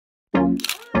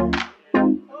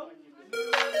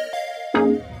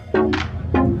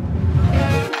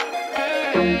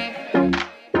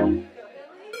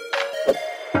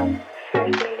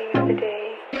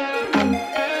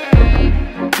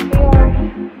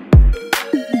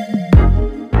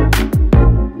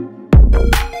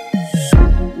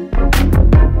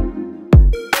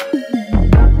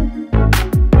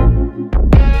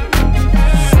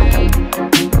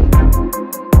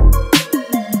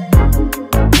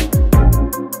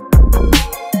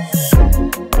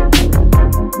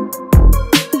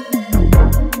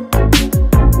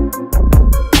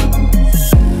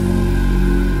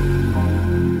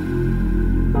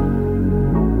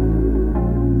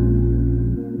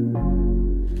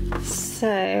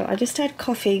So I just had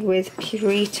coffee with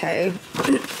Purito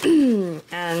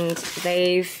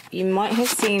and you might have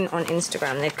seen on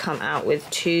Instagram, they've come out with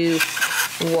 2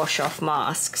 wash-off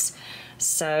masks.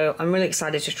 So I'm really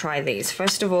excited to try these.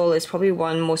 First of all, there's probably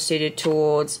one more suited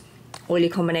towards oily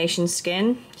combination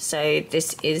skin. So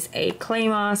this is a clay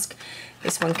mask.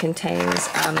 This one contains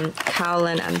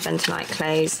kaolin and bentonite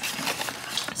clays.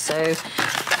 So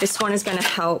this one is going to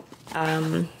help,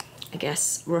 I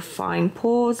guess, refine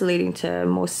pores, leading to a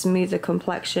more smoother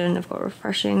complexion. I've got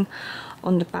refreshing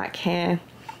on the back here.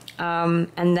 And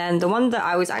then the one that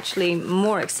I was actually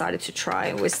more excited to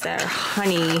try was their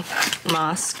honey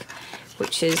mask,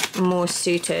 which is more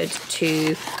suited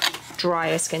to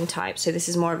drier skin types. So this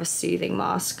is more of a soothing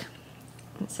mask.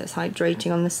 It says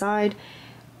hydrating on the side,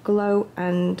 glow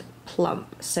and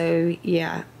plump. So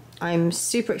yeah, I'm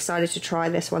super excited to try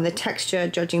this one. The texture,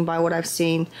 judging by what I've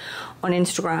seen on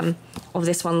Instagram of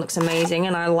this one, looks amazing,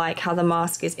 and I like how the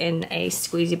mask is in a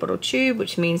squeezy bottle tube,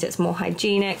 which means it's more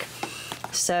hygienic.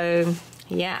 So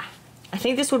yeah, I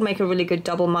think this would make a really good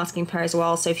double masking pair as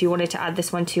well. So if you wanted to add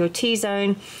this one to your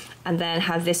T-zone and then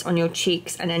have this on your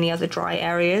cheeks and any other dry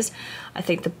areas, I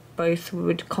think both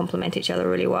would complement each other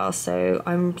really well. So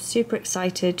I'm super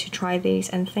excited to try these,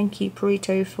 and thank you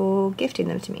Purito for gifting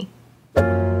them to me.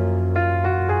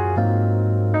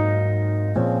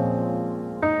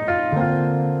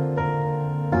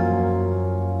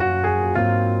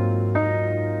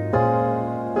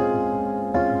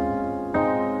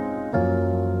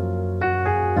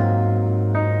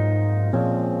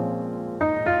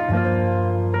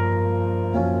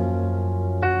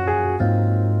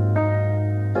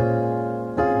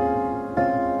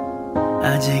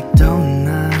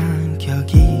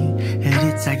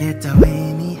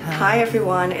 Hi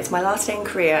everyone, it's my last day in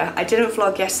Korea. I didn't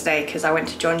vlog yesterday because I went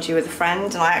to Jeonju with a friend,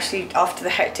 and I actually, after the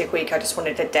hectic week, I just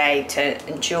wanted a day to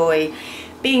enjoy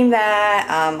being there.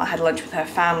 I had lunch with her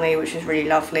family, which was really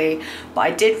lovely, but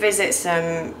I did visit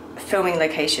some filming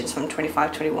locations from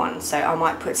 25-21, so I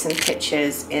might put some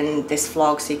pictures in this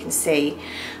vlog so you can see,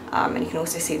 and you can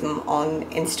also see them on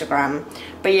Instagram.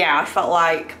 But yeah, I felt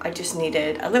like I just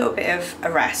needed a little bit of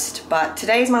a rest. But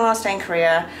today's my last day in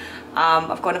Korea.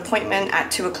 I've got an appointment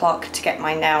at 2 o'clock to get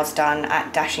my nails done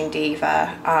at Dashing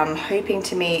Diva. I'm hoping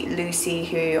to meet Lucy,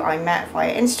 who I met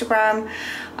via Instagram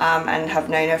and have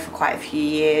known her for quite a few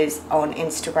years on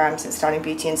Instagram since starting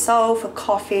Beauty in Seoul, for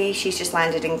coffee. She's just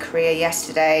landed in Korea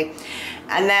yesterday.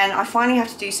 And then I finally have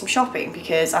to do some shopping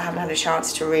because I haven't had a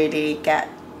chance to really get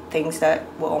things that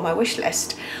were on my wish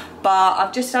list. But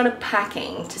I've just started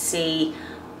packing to see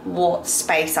what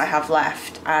space I have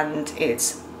left, and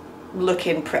it's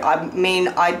looking pretty. I mean,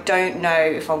 I don't know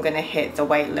if I'm gonna hit the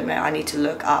weight limit. I need to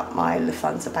look up my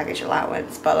Lufthansa baggage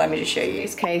allowance, but let me just show you.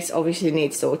 This case obviously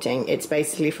needs sorting. It's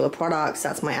basically full of products.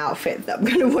 That's my outfit that I'm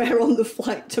gonna wear on the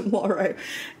flight tomorrow.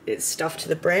 It's stuffed to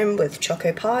the brim with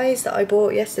choco pies that I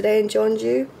bought yesterday in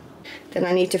Jeonju. Then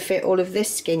I need to fit all of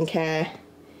this skincare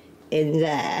in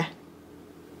there.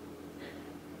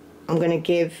 I'm going to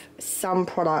give some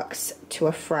products to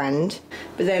a friend,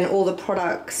 but then all the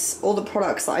products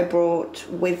that I brought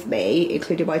with me,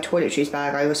 including my toiletries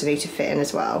bag, I also need to fit in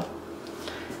as well.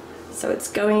 So it's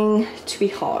going to be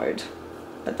hard,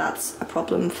 but that's a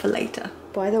problem for later.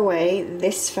 By the way,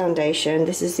 this foundation,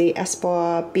 this is the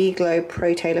Espoir Be Glow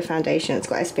Pro Tailor Foundation. It's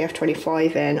got SPF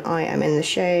 25 in. I am in the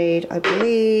shade, I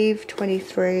believe,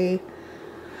 23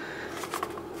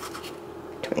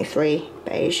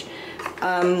 beige.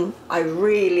 I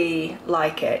really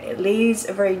like it. It leaves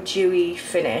a very dewy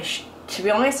finish. To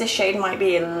be honest, this shade might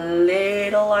be a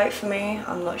little light for me,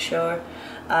 I'm not sure,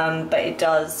 but it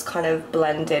does kind of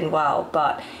blend in well.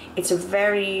 But it's a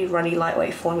very runny,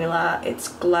 lightweight formula. It's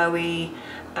glowy,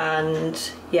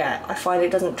 and yeah, I find it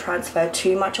doesn't transfer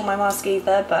too much on my mask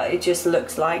either, but it just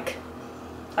looks like,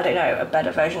 I don't know, a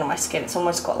better version of my skin. It's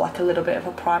almost got like a little bit of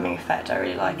a priming effect. I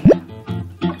really like it.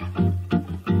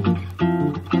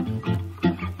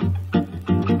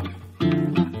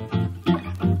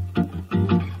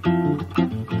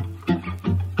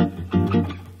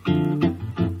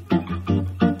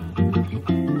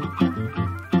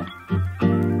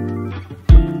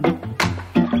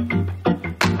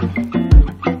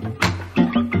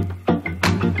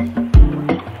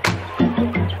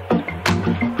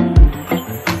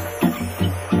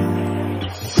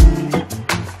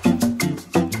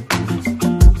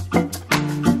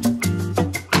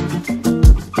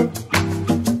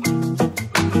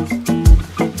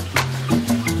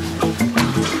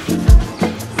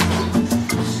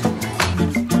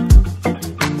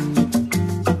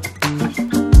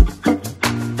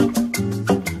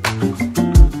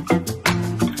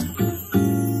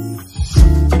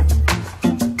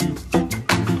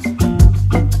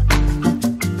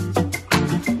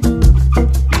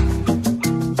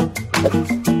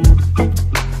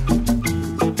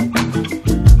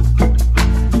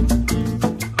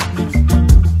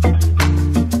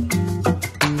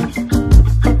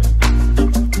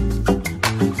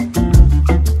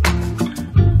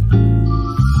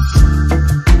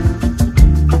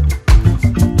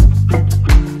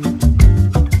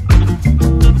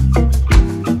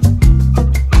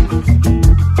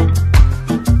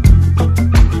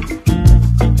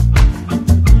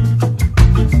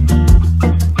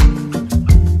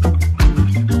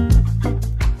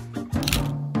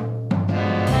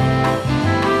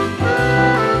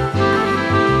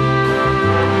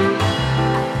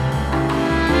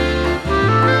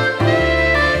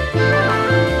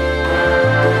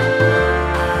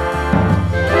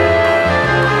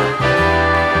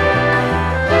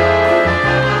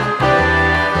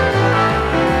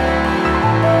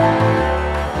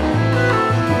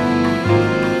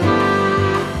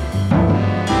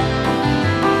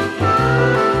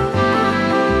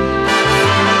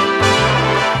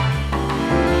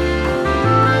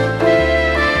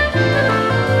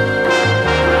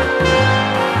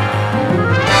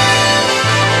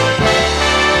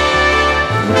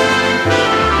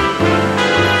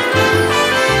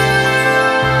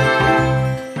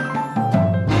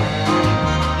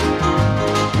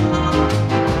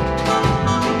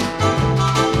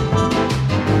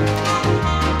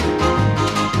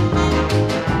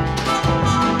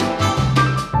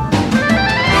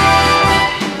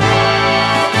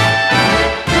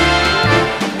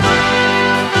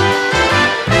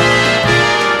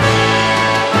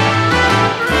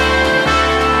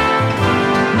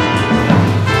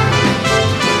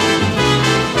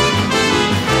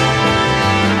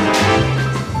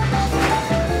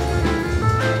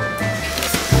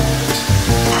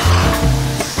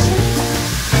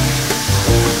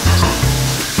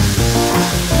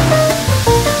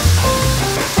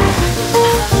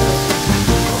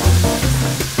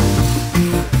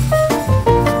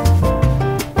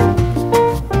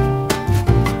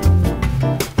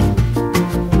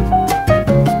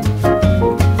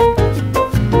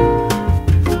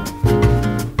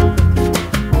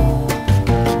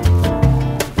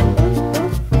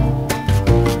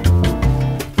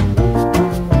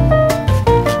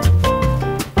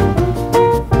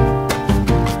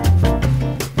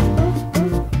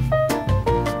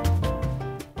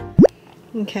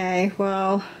 Okay,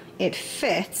 well, it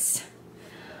fits.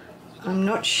 I'm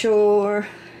not sure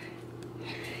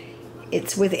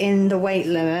it's within the weight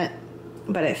limit,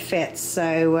 but it fits,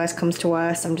 so worst comes to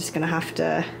worst, I'm just gonna have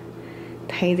to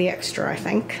pay the extra, I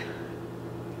think.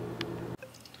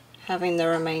 Having the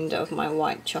remainder of my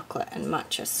white chocolate and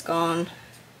matcha scone.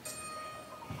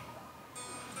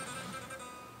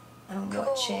 I'm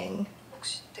watching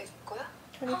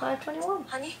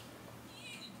 25-21.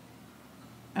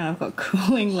 And I've got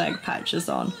cooling leg patches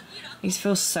on. These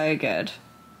feel so good.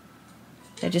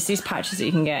 They're just these patches that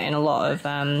you can get in a lot of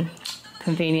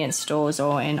convenience stores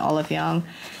or in Apgujeong,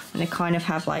 and they kind of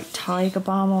have like tiger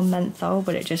balm or menthol,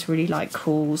 but it just really like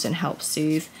cools and helps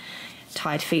soothe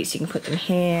tired feet. So you can put them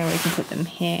here or you can put them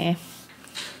here,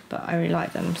 but I really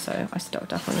like them, so I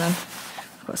stocked up on them.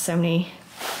 I've got so many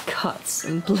cuts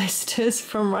and blisters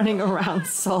from running around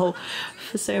Seoul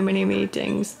for so many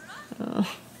meetings.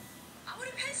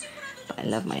 But I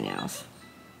love my nails.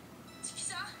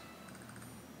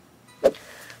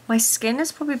 My skin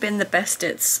has probably been the best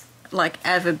it's like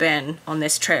ever been on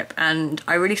this trip, and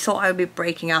I really thought I would be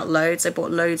breaking out loads. I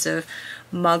bought loads of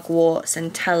mugwort,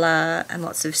 centella and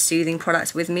lots of soothing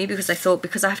products with me, because I thought,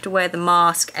 because I have to wear the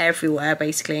mask everywhere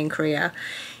basically in Korea,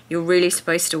 you're really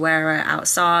supposed to wear it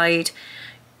outside,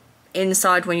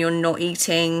 inside when you're not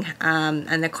eating,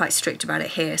 and they're quite strict about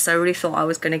it here. So I really thought I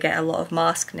was going to get a lot of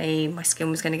maskne, my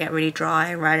skin was going to get really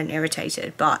dry, red and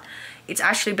irritated, but it's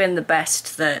actually been the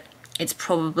best that it's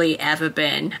probably ever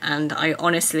been, and I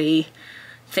honestly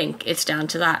think it's down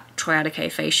to that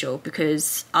Triadic facial,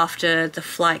 because after the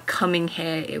flight coming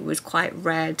here it was quite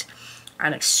red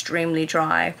and extremely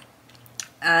dry,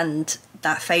 and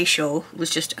that facial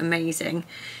was just amazing.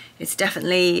 It's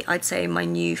definitely, I'd say, my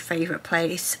new favourite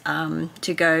place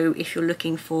to go if you're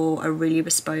looking for a really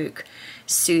bespoke,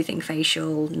 soothing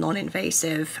facial,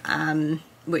 non-invasive,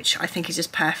 which I think is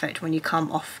just perfect when you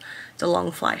come off the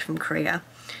long flight from Korea.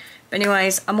 But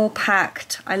anyways, I'm all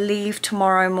packed. I leave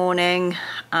tomorrow morning.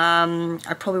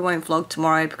 I probably won't vlog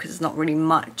tomorrow because there's not really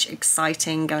much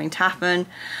exciting going to happen.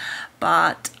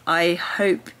 But I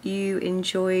hope you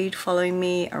enjoyed following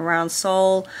me around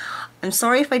Seoul. I'm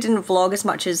sorry if I didn't vlog as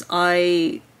much as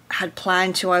I had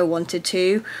planned to, I wanted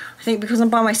to. I think because I'm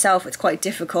by myself, it's quite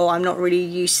difficult. I'm not really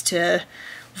used to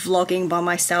vlogging by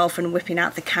myself and whipping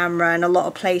out the camera, and a lot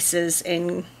of places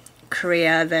in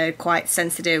Korea, they're quite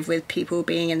sensitive with people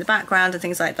being in the background and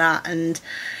things like that, and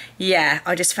yeah,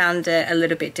 I just found it a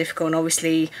little bit difficult. And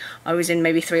obviously I was in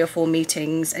maybe 3 or 4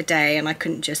 meetings a day, and I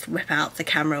couldn't just whip out the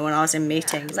camera when I was in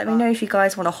meetings. Let me know if you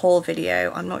guys want a haul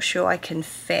video. I'm not sure I can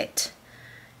fit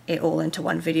it all into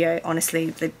one video.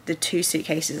 Honestly, the 2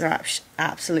 suitcases are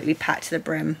absolutely packed to the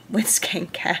brim with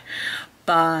skincare,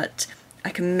 but I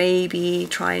can maybe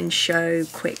try and show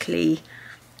quickly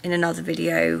in another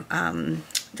video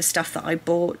the stuff that I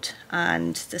bought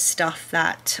and the stuff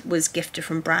that was gifted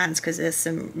from brands, because there's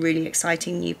some really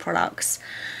exciting new products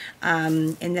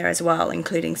in there as well,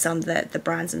 including some that the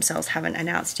brands themselves haven't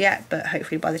announced yet, but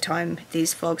hopefully by the time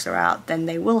these vlogs are out then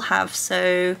they will have.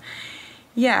 So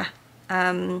yeah,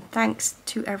 thanks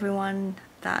to everyone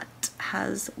that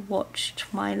has watched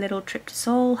my little trip to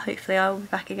Seoul. Hopefully I'll be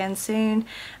back again soon,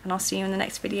 and I'll see you in the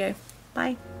next video.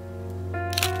 Bye.